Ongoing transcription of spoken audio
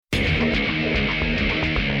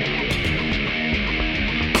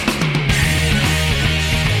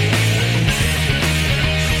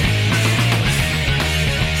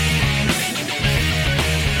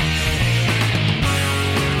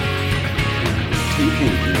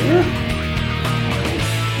Speaking here.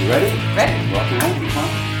 You ready? Ready. Welcome home, huh?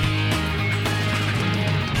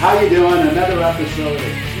 How you doing? Another episode of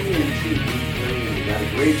TNT Weekly. We got a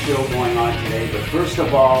great show going on today. But first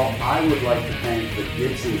of all, I would like to thank the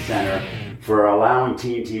Gibson Center for allowing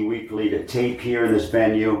TNT Weekly to tape here in this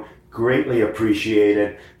venue. Greatly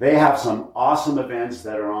appreciated. They have some awesome events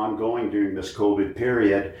that are ongoing during this COVID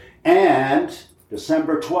period. And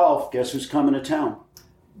December 12th, guess who's coming to town?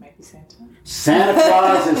 Might be Santa. Santa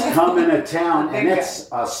Claus is coming to town, and it's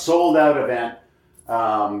a sold-out event.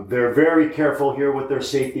 They're very careful here with their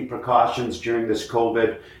safety precautions during this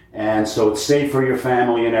COVID, and so it's safe for your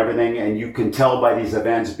family and everything, and you can tell by these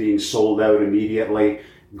events being sold out immediately.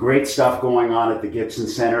 Great stuff going on at the Gibson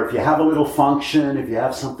Center. If you have a little function, if you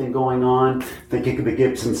have something going on, think of the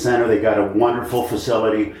Gibson Center. They got a wonderful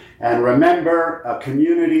facility. And remember, a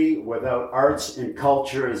community without arts and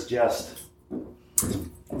culture is just...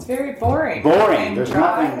 It's very boring. Boring. There's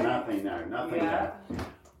nothing there.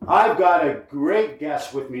 I've got a great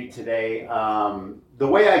guest with me today. The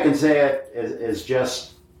way I can say it is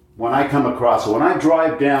just when I come across it. When I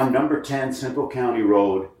drive down number 10 Simcoe County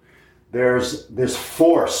Road, there's this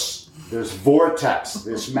force, this vortex,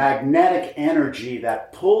 this magnetic energy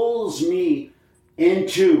that pulls me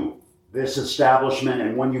into this establishment.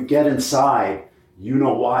 And when you get inside, you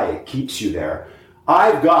know why. It keeps you there.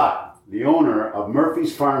 I've got the owner of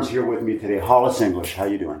Murphy's Farms here with me today, Hollis English. How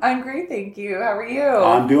you doing? I'm great, thank you. How are you?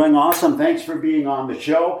 I'm doing awesome. Thanks for being on the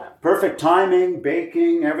show. Perfect timing,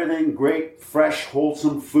 baking, everything great, fresh,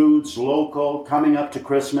 wholesome foods, local, coming up to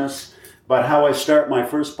Christmas. But how I start my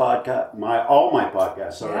first podcast, all my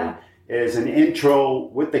podcasts, is an intro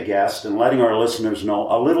with the guest and letting our listeners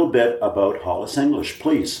know a little bit about Hollis English,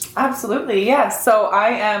 please. Absolutely, yes. So I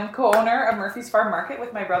am co-owner of Murphy's Farm Market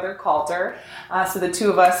with my brother Calder. So the two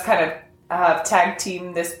of us kind of tag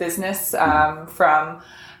team this business from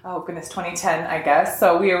 2010, I guess.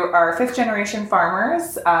 So we are fifth generation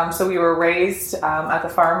farmers. So we were raised at the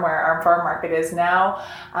farm where our farm market is now.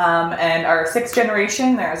 And our sixth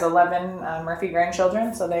generation, there's 11 Murphy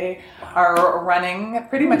grandchildren. So they are running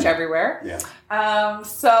pretty much everywhere. Yeah.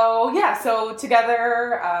 So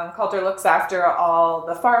together, Calder looks after all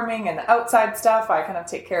the farming and the outside stuff. I kind of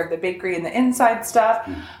take care of the bakery and the inside stuff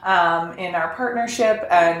in our partnership.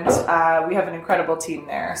 And we have an incredible team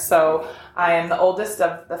there. So I am the oldest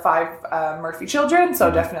of the 5 Murphy children, so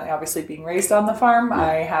definitely obviously being raised on the farm.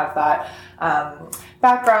 I have that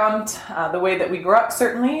background, the way that we grew up,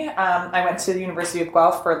 certainly. I went to the University of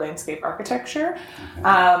Guelph for landscape architecture.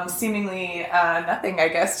 Seemingly nothing, I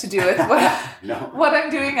guess, to do with what I'm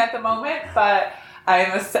doing at the moment, but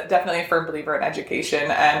I'm definitely a firm believer in education,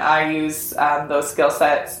 and I use those skill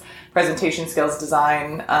sets, presentation skills,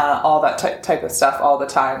 design, all that type of stuff all the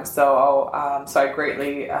time. So I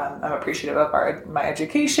greatly I'm appreciative of my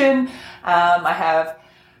education. I have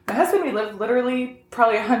my husband. We live literally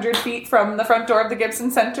probably 100 feet from the front door of the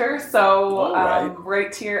Gibson Center. So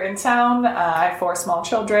right here in town. I have 4 small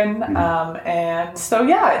children, and so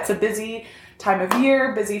it's a busy time of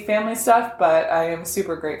year, busy family stuff, but I am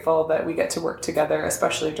super grateful that we get to work together,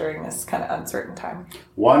 especially during this kind of uncertain time.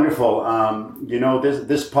 Wonderful.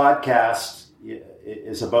 This podcast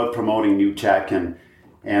is about promoting new tech and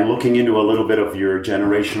looking into a little bit of your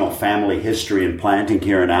generational family history and planting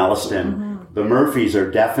here in Alliston. The Murphys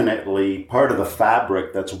are definitely part of the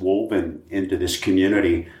fabric that's woven into this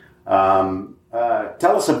community. Tell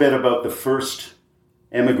us a bit about the first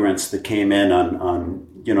immigrants that came in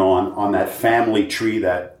on that family tree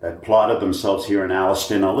that plotted themselves here in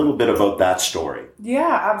Alliston. A little bit about that story.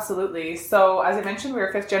 Yeah, absolutely. So as I mentioned, we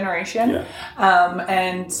were 5th generation,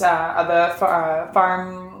 and the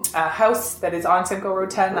farm house that is on Simcoe Road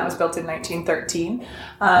 10, that was built in 1913.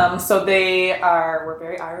 So we're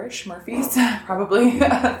very Irish, Murphys, probably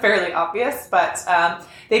fairly obvious, but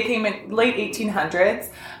they came in late 1800s,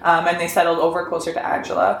 and they settled over closer to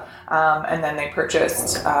Angela, and then they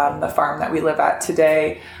purchased the farm that we live at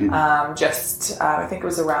today. I think it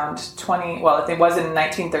was around it was in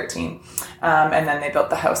 1913, and then they built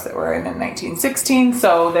the house that we're in 1916.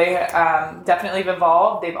 So they definitely have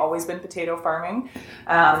evolved. They've always been potato farming.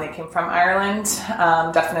 They came from Ireland,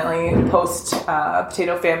 definitely post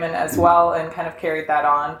potato famine as well, and kind of carried that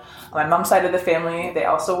on. On my mom's side of the family, they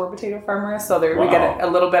also were potato farmers, so we get it a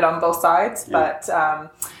little bit on both sides.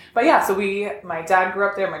 But yeah, so my dad grew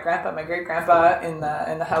up there, my grandpa, my great grandpa in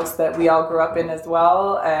the house that we all grew up in as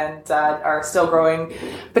well, and are still growing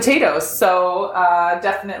potatoes. So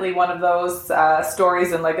definitely one of those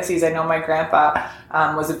stories and legacies. I know my grandpa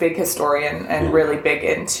was a big historian and really big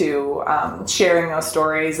into sharing those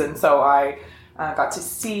stories, and so I got to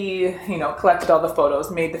see, collected all the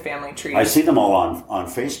photos, made the family tree. I see them all on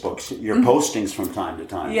Facebook, your postings from time to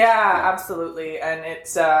time. Yeah, absolutely. And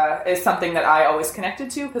it's something that I always connected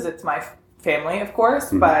to because it's my family, of course.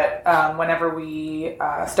 Mm-hmm. But whenever we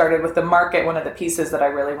started with the market, one of the pieces that I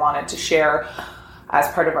really wanted to share as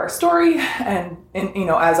part of our story and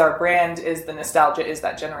as our brand is the nostalgia, is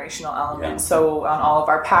that generational element. Yeah. So on all of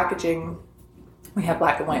our packaging, we have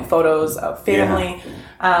black and white photos of family,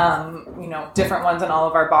 different ones on all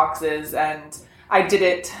of our boxes. And I did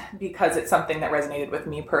it because it's something that resonated with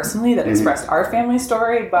me personally, that expressed our family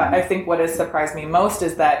story. But I think what has surprised me most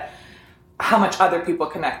is that how much other people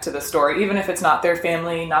connect to the story, even if it's not their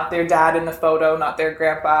family, not their dad in the photo, not their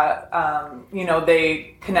grandpa,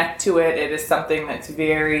 they connect to it. It is something that's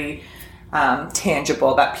very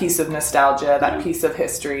tangible, that piece of nostalgia, that piece of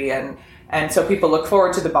history. And so people look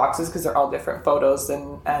forward to the boxes because they're all different photos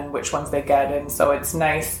and which ones they get. And so it's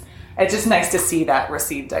nice. It's just nice to see that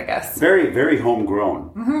received, I guess. Very, very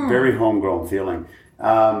homegrown, very homegrown feeling.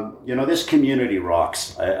 This community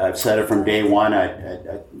rocks. I've said it from day one.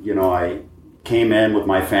 I came in with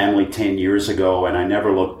my family 10 years ago and I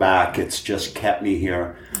never looked back. It's just kept me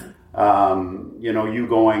here. You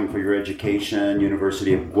going for your education,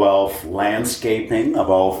 University of Guelph, landscaping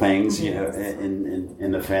of all things,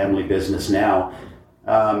 in the family business now.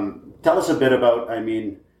 Tell us a bit about,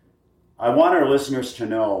 I want our listeners to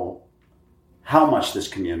know how much this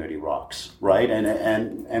community rocks, right?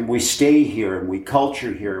 And we stay here and we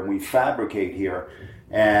culture here and we fabricate here.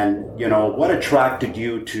 And, what attracted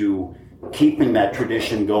you to keeping that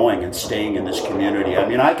tradition going and staying in this community?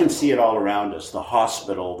 I can see it all around us, the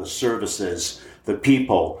hospital, the services, the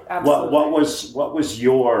people. Absolutely. What was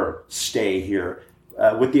your stay here?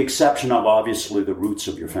 With the exception of, obviously, the roots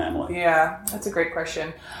of your family. Yeah, that's a great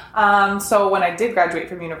question. So when I did graduate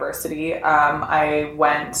from university, I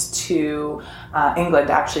went to England,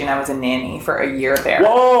 actually, and I was a nanny for a year there.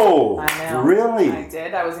 Whoa! I know. Really? I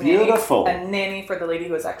did. I was a Beautiful. nanny for the lady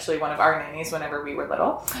who was actually one of our nannies whenever we were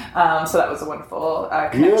little. So that was a wonderful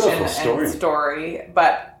connection and story.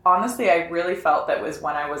 But honestly, I really felt that was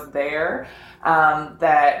when I was there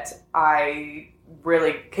that I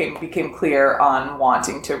really became clear on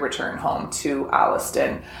wanting to return home to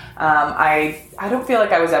Alliston. I don't feel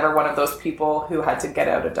like I was ever one of those people who had to get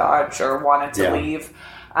out of Dodge or wanted to leave.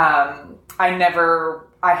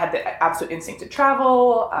 I had the absolute instinct to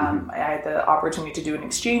travel. I had the opportunity to do an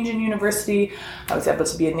exchange in university. I was able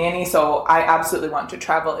to be a nanny. So I absolutely want to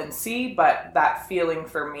travel and see, but that feeling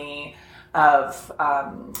for me of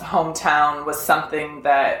hometown was something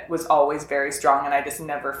that was always very strong, and I just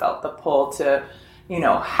never felt the pull to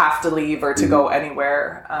have to leave or to go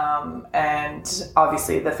anywhere. And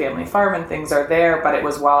obviously the family farm and things are there, but it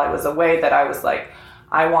was while I was away that I was like,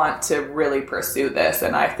 I want to really pursue this.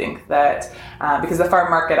 And I think that because the farm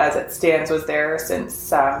market as it stands was there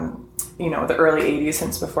since, the early 80s,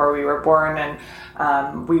 since before we were born,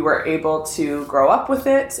 and we were able to grow up with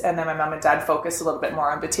it. And then my mom and dad focused a little bit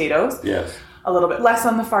more on potatoes. Yes. A little bit less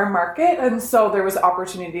on the farm market. And so there was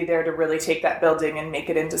opportunity there to really take that building and make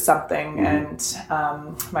it into something. And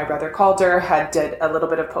my brother Calder did a little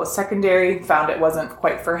bit of post-secondary, found it wasn't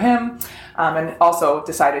quite for him, and also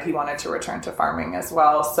decided he wanted to return to farming as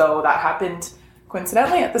well. So that happened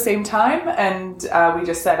coincidentally at the same time. And we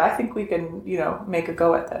just said, I think we can, make a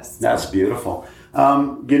go at this. That's beautiful.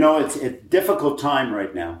 It's a difficult time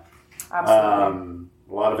right now. Absolutely.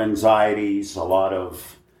 A lot of anxieties, a lot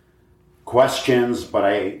of questions, but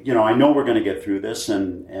I know we're going to get through this,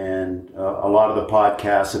 and a lot of the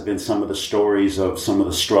podcasts have been some of the stories of some of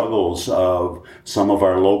the struggles of some of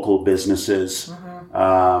our local businesses,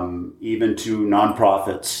 even to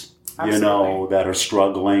nonprofits, that are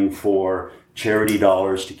struggling for charity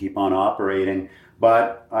dollars to keep on operating.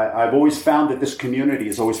 But I've always found that this community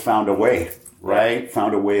has always found a way, right?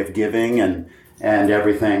 Found a way of giving and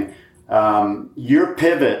everything. Your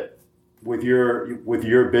pivot with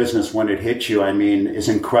your business when it hit you, is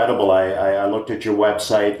incredible. I looked at your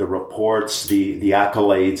website, the reports, the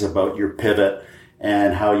accolades about your pivot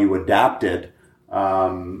and how you adapted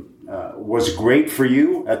was great for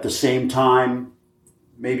you. At the same time,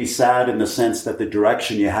 maybe sad in the sense that the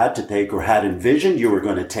direction you had to take or had envisioned you were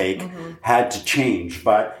going to take had to change.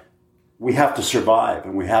 But we have to survive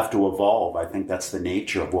and we have to evolve. I think that's the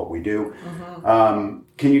nature of what we do.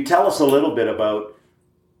 Can you tell us a little bit about,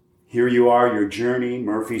 here you are, your journey,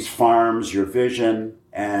 Murphy's Farms, your vision,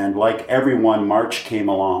 and like everyone, March came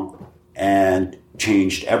along and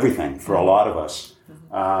changed everything for a lot of us.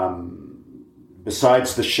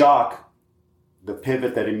 Besides the shock, the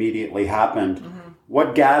pivot that immediately happened,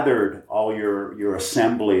 what gathered all your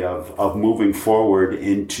assembly of moving forward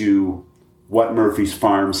into what Murphy's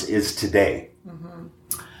Farms is today?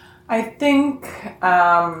 I think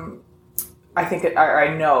I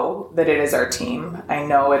know that it is our team. I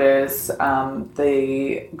know it is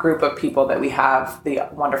the group of people that we have the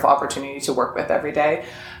wonderful opportunity to work with every day.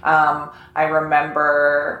 I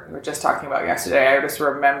remember, we were just talking about yesterday, I just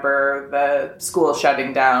remember the school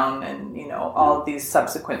shutting down and, all of these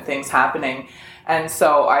subsequent things happening. And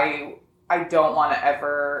so I don't want to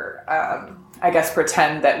ever,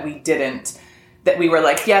 pretend that we were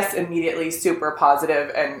like, yes, immediately super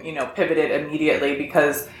positive and, pivoted immediately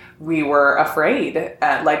because we were afraid,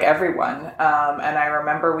 like everyone. And I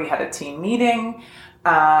remember we had a team meeting,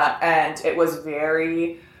 and it was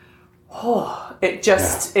very,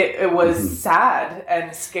 it was sad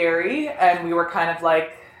and scary. And we were kind of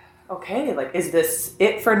like, okay, like, is this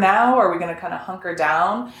it for now? Or are we going to kind of hunker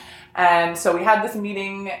down? And so we had this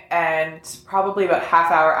meeting, and probably about half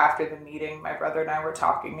hour after the meeting, my brother and I were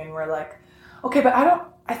talking, and we're like, okay, but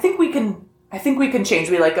I think we can change.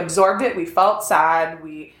 We like absorbed it. We felt sad.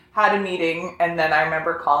 We had a meeting, and then I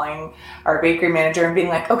remember calling our bakery manager and being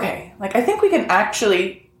like, okay, like, I think we can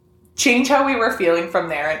actually change how we were feeling from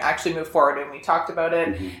there and actually move forward. And we talked about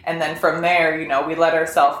it. And then from there, we let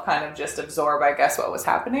ourselves kind of just absorb, I guess, what was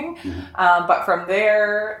happening. But from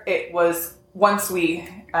there, it was once we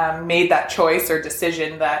made that choice or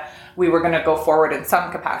decision that we were going to go forward in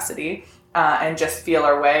some capacity, and just feel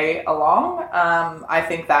our way along. I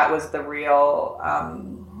think that was the real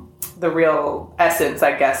essence,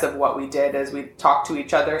 I guess, of what we did as we talked to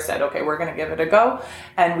each other, said, okay, we're going to give it a go.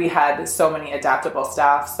 And we had so many adaptable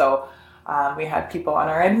staff. So we had people on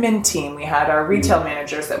our admin team. We had our retail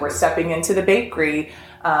managers that were stepping into the bakery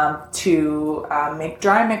to make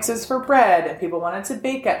dry mixes for bread. And people wanted to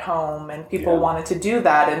bake at home, and people wanted to do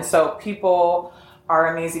that. And so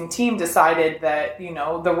our amazing team decided that,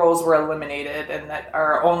 the roles were eliminated and that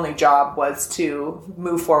our only job was to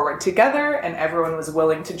move forward together, and everyone was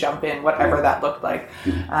willing to jump in, whatever that looked like.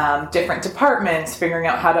 Different departments, figuring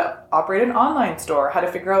out how to operate an online store, how to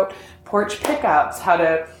figure out porch pickups, how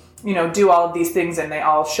to, do all of these things, and they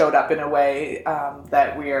all showed up in a way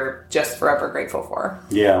that we are just forever grateful for.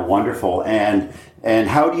 Yeah, wonderful. And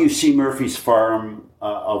how do you see Murphy's Farm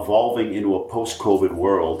evolving into a post-COVID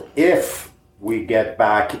world if we get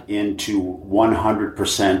back into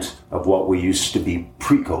 100% of what we used to be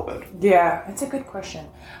pre-COVID? Yeah, that's a good question.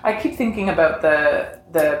 I keep thinking about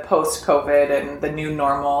the post-COVID and the new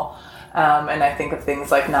normal. And I think of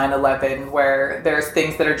things like 9/11, where there's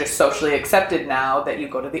things that are just socially accepted now, that you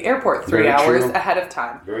go to the airport 3 hours ahead of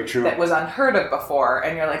time. Very true. That was unheard of before.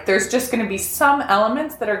 And you're like, there's just going to be some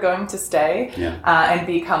elements that are going to stay and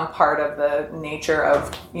become part of the nature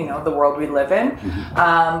of, the world we live in.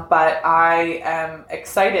 But I am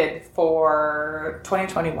excited for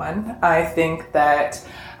 2021. I think that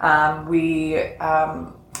we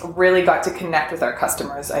really got to connect with our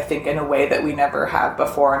customers, I think, in a way that we never have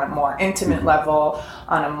before, on a more intimate level,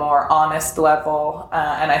 on a more honest level.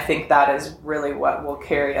 And I think that is really what will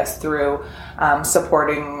carry us through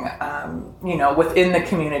supporting, within the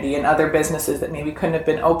community and other businesses that maybe couldn't have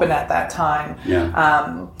been open at that time.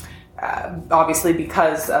 Obviously,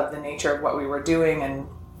 because of the nature of what we were doing. And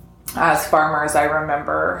as farmers, I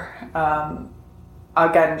remember,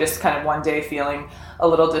 again, just kind of one day feeling a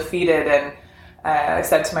little defeated, and I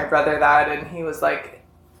said to my brother that, and he was like,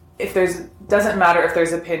 doesn't matter if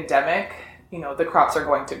there's a pandemic, the crops are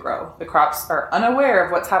going to grow. The crops are unaware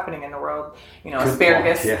of what's happening in the world.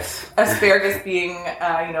 Asparagus being,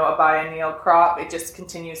 a biennial crop, it just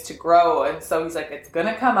continues to grow. And so he's like, it's going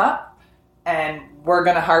to come up, and we're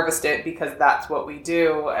going to harvest it because that's what we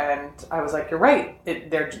do. And I was like, you're right. They're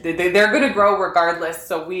going to grow regardless.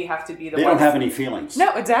 So we have to be the ones. They don't have any feelings.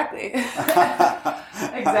 No, exactly.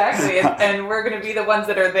 Exactly. And we're going to be the ones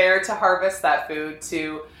that are there to harvest that food,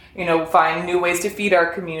 to, find new ways to feed our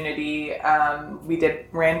community. We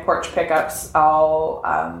ran porch pickups all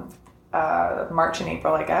March and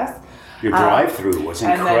April, I guess. Your drive-through was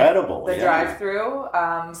incredible. The drive-through.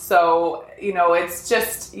 So, it's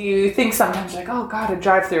just, you think sometimes like, oh God, a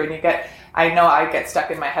drive-through. And I get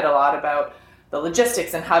stuck in my head a lot about the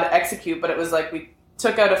logistics and how to execute, but it was like we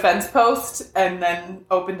took out a fence post and then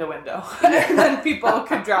opened a window and then people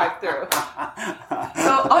could drive through.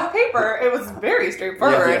 So on paper, it was very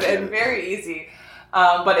straightforward and very easy.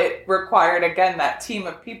 But it required, again, that team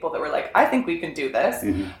of people that were like, I think we can do this.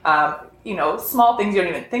 Small things you don't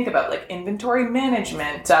even think about, like inventory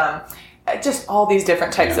management, just all these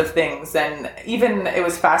different types of things. And even it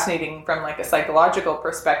was fascinating from like a psychological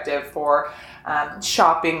perspective for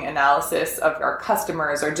shopping analysis of our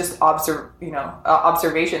customers, or just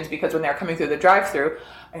observations, because when they're coming through the drive-through,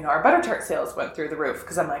 our butter tart sales went through the roof,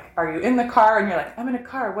 because I'm like, are you in the car? And you're like, I'm in a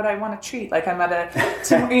car. What do I want to treat? Like I'm at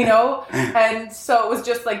and so it was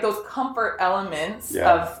just like those comfort elements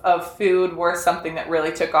of food were something that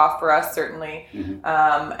really took off for us, certainly.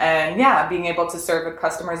 And being able to serve the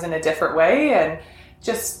customers in a different way, and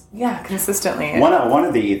just consistently. One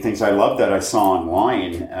of the things I love that I saw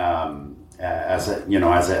online as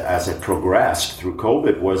it progressed through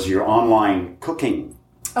COVID was your online cooking.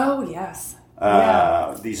 Oh yes.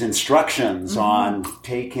 These instructions on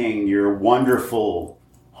taking your wonderful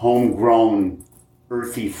homegrown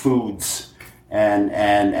earthy foods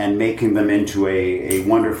and making them into a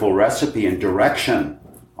wonderful recipe and direction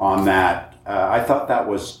on that. I thought that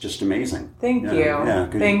was just amazing. Thank you. Yeah,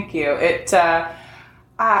 thank you.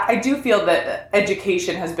 I do feel that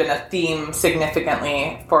education has been a theme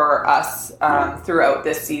significantly for us throughout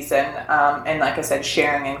this season. And like I said,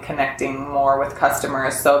 sharing and connecting more with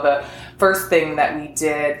customers. So the first thing that we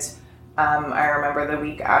did, I remember the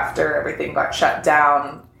week after everything got shut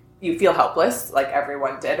down, you feel helpless, like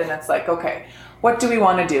everyone did. And it's like, okay, what do we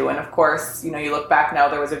want to do? And of course, you look back now,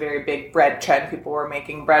 there was a very big bread trend. People were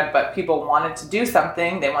making bread, but people wanted to do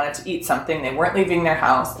something. They wanted to eat something. They weren't leaving their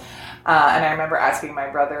house. And I remember asking my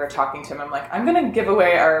brother, talking to him, I'm like, I'm going to give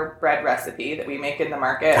away our bread recipe that we make in the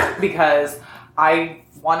market because I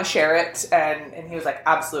want to share it. And he was like,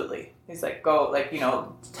 absolutely. He's like, go,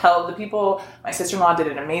 tell the people. My sister-in-law did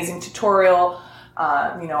an amazing tutorial,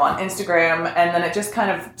 on Instagram. And then it just kind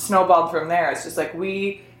of snowballed from there. It's just like,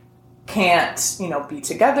 we can't, be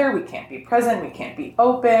together. We can't be present. We can't be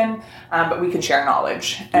open, but we can share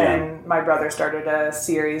knowledge. Yeah. And my brother started a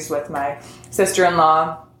series with my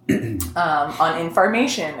sister-in-law on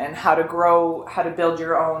information and how to build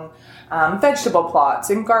your own vegetable plots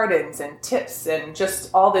and gardens and tips and just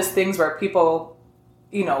all these things where people,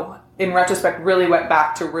 in retrospect, really went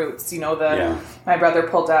back to roots. My brother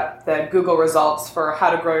pulled up the Google results for how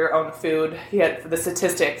to grow your own food. He had the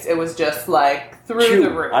statistics. It was just like through the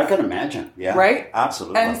roof. I can imagine. Yeah. Right?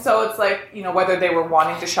 Absolutely. And so it's like, whether they were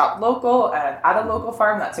wanting to shop local and at a local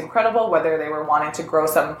farm, that's incredible. Whether they were wanting to grow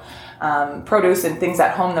some produce and things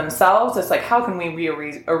at home themselves, it's like, how can we be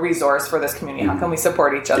a resource for this community? How can we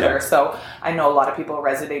support each other? Yeah. So I know a lot of people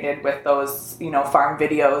resonated with those, farm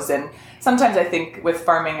videos. And sometimes I think with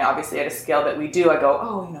farming, obviously at a scale that we do, I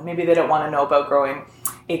go, maybe they don't want to know about growing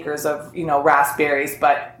acres of, raspberries,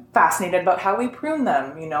 but fascinated about how we prune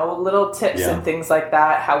them, little tips and things like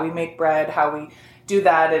that, how we make bread, how we do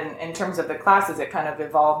that. And in terms of the classes, it kind of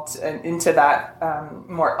evolved into that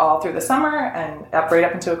more all through the summer and right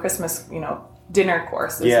up into a Christmas, dinner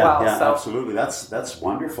course as well. Yeah, so. Absolutely. That's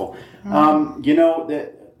wonderful. Mm-hmm.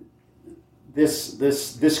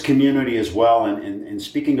 This community as well, and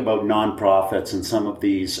speaking about nonprofits and some of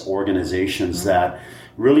these organizations mm-hmm. that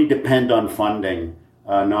really depend on funding,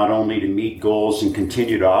 not only to meet goals and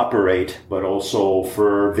continue to operate, but also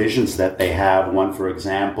for visions that they have. One, for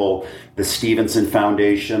example, the Stevenson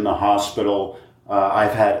Foundation, the hospital.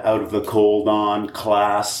 I've had Out of the Cold on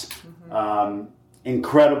class. Mm-hmm.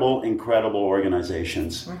 Incredible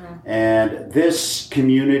organizations. Mm-hmm. And this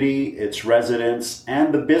community, its residents,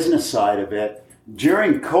 and the business side of it,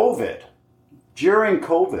 during COVID,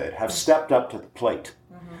 have stepped up to the plate.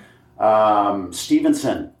 Mm-hmm.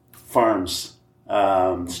 Stevenson Farms,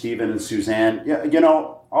 Stephen and Suzanne,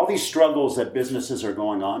 all these struggles that businesses are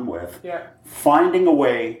going on with, finding a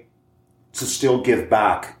way to still give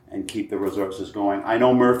back and keep the resources going. I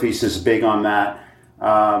know Murphy's is big on that.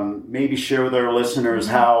 Maybe share with our listeners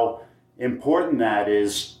mm-hmm. how important that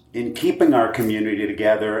is in keeping our community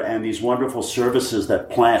together and these wonderful services that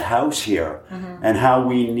plant house here, mm-hmm. and how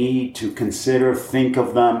we need to think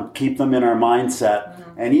of them, keep them in our mindset,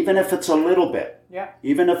 mm-hmm. and even if it's a little bit,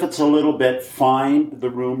 find the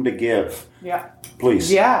room to give. Yeah.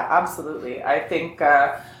 Please. Yeah, absolutely. I think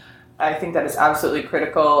that is absolutely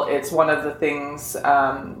critical. It's one of the things,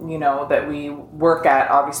 that we work at.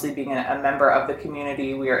 Obviously, being a member of the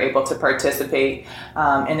community, we are able to participate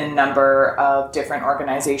in a number of different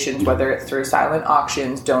organizations, whether it's through silent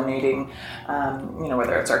auctions, donating,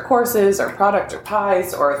 whether it's our courses, our product, or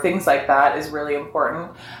pies, or things like that is really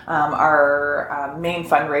important. Our main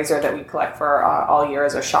fundraiser that we collect for all year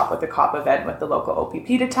is a Shop with the Cop event with the local OPP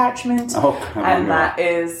detachment. That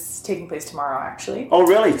is taking place tomorrow, actually. Oh,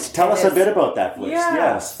 really? Tell us a bit about that, please. Yeah.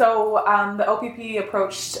 Yes. So the OPP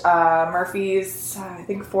approached Murphy's, I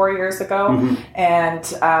think 4 years ago, mm-hmm. and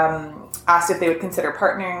asked if they would consider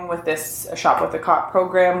partnering with this Shop with a Cop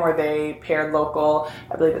program where they paired local,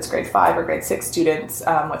 I believe it's grade 5 or grade 6 students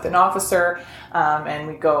with an officer. And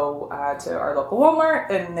we go to our local Walmart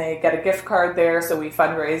and they get a gift card there. So we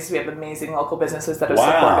fundraise. We have amazing local businesses that have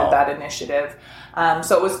supported that initiative.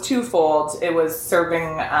 So it was twofold. It was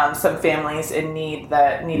serving some families in need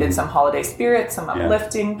that needed some holiday spirit, some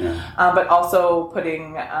uplifting, but also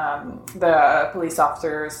putting the police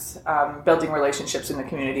officers, building relationships in the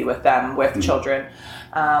community with them, with children.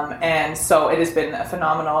 And so it has been a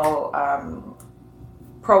phenomenal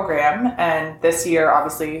program. And this year,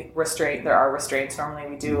 obviously, there are restraints. Normally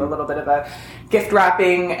we do a little bit of a gift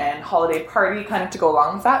wrapping and holiday party kind of to go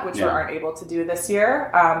along with that, which we aren't able to do this year.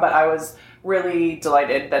 But I was really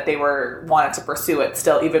delighted that they wanted to pursue it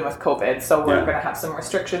still, even with COVID. So we're going to have some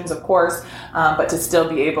restrictions, of course, but to still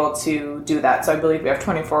be able to do that. So I believe we have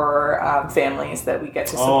 24 families that we get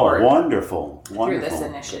to support. Oh, wonderful. Through this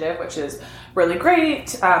initiative, which is really great.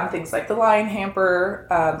 Things like the Lion Hamper,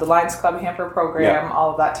 the Lions Club Hamper program, all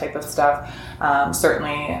of that type of stuff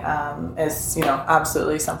certainly is,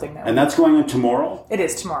 absolutely something that. And that's going on tomorrow? It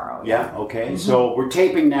is tomorrow. Yeah, okay. So we're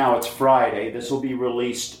taping now. It's Friday. This will be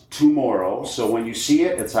released tomorrow. So when you see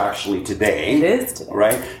it, it's actually today. It is today.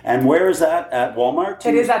 Right? And where is that? At Walmart?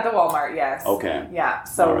 It is at the Walmart, yes. Okay. Yeah.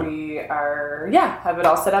 So we are, have it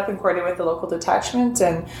all set up and coordinated with the local detachment,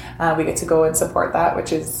 and we get to go and support that,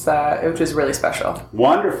 which is really special.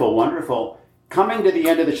 Wonderful, wonderful. Coming to the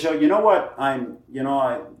end of the show, you know what?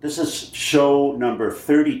 This is show number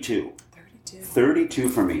 32. 32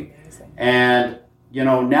 for me. Amazing. And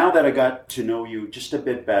now that I got to know you just a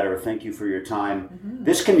bit better, thank you for your time. Mm-hmm.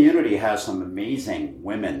 This community has some amazing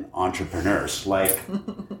women entrepreneurs. Like,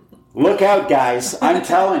 look out, guys. I'm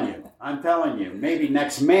telling you. Maybe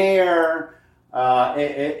next mayor.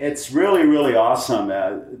 It's really, really awesome.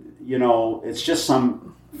 It's just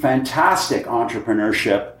some fantastic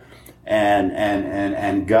entrepreneurship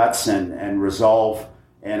and guts and resolve.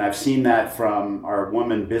 And I've seen that from our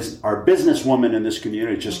businesswoman in this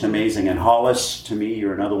community, just amazing. And Hollis, to me,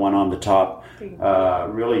 you're another one on the top.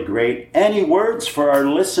 Really great. Any words for our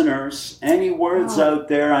listeners? Any words out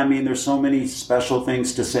there? I mean, there's so many special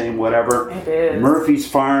things to say and whatever. It is. Murphy's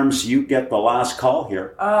Farms, you get the last call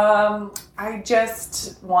here. I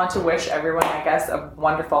just want to wish everyone, I guess, a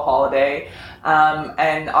wonderful holiday.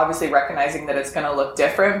 And obviously recognizing that it's going to look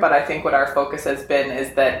different, but I think what our focus has been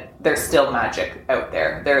is that there's still magic out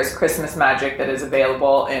there. There is Christmas magic that is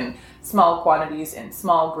available in small quantities, in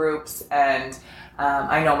small groups, and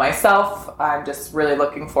I know myself, I'm just really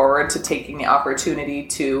looking forward to taking the opportunity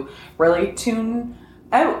to really tune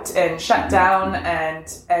out and shut down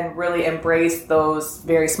and really embrace those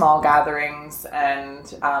very small gatherings,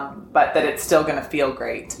 and but that it's still going to feel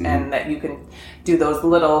great, and that you can do those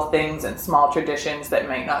little things and small traditions that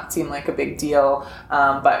might not seem like a big deal,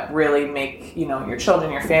 but really make your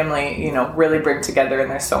children, your family, really bring together.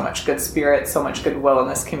 And there's so much good spirit, so much goodwill in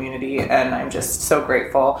this community, and I'm just so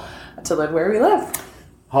grateful to live where we live.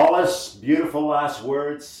 Hollis, beautiful last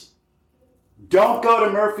words. Don't go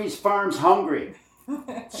to Murphy's Farms hungry.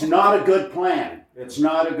 It's not a good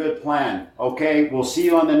plan. Okay, we'll see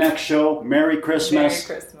you on the next show. Merry Christmas.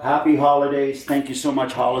 Happy holidays. Thank you so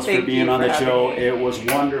much, Hollis, for being on the show. Me. It was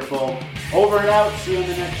wonderful. Over and out. See you on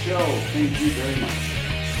the next show. Thank you very much.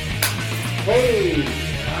 Hey,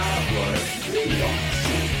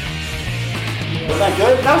 was that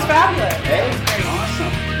good? That was fabulous. Hey,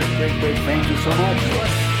 awesome. Great. Thank you so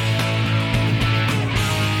much.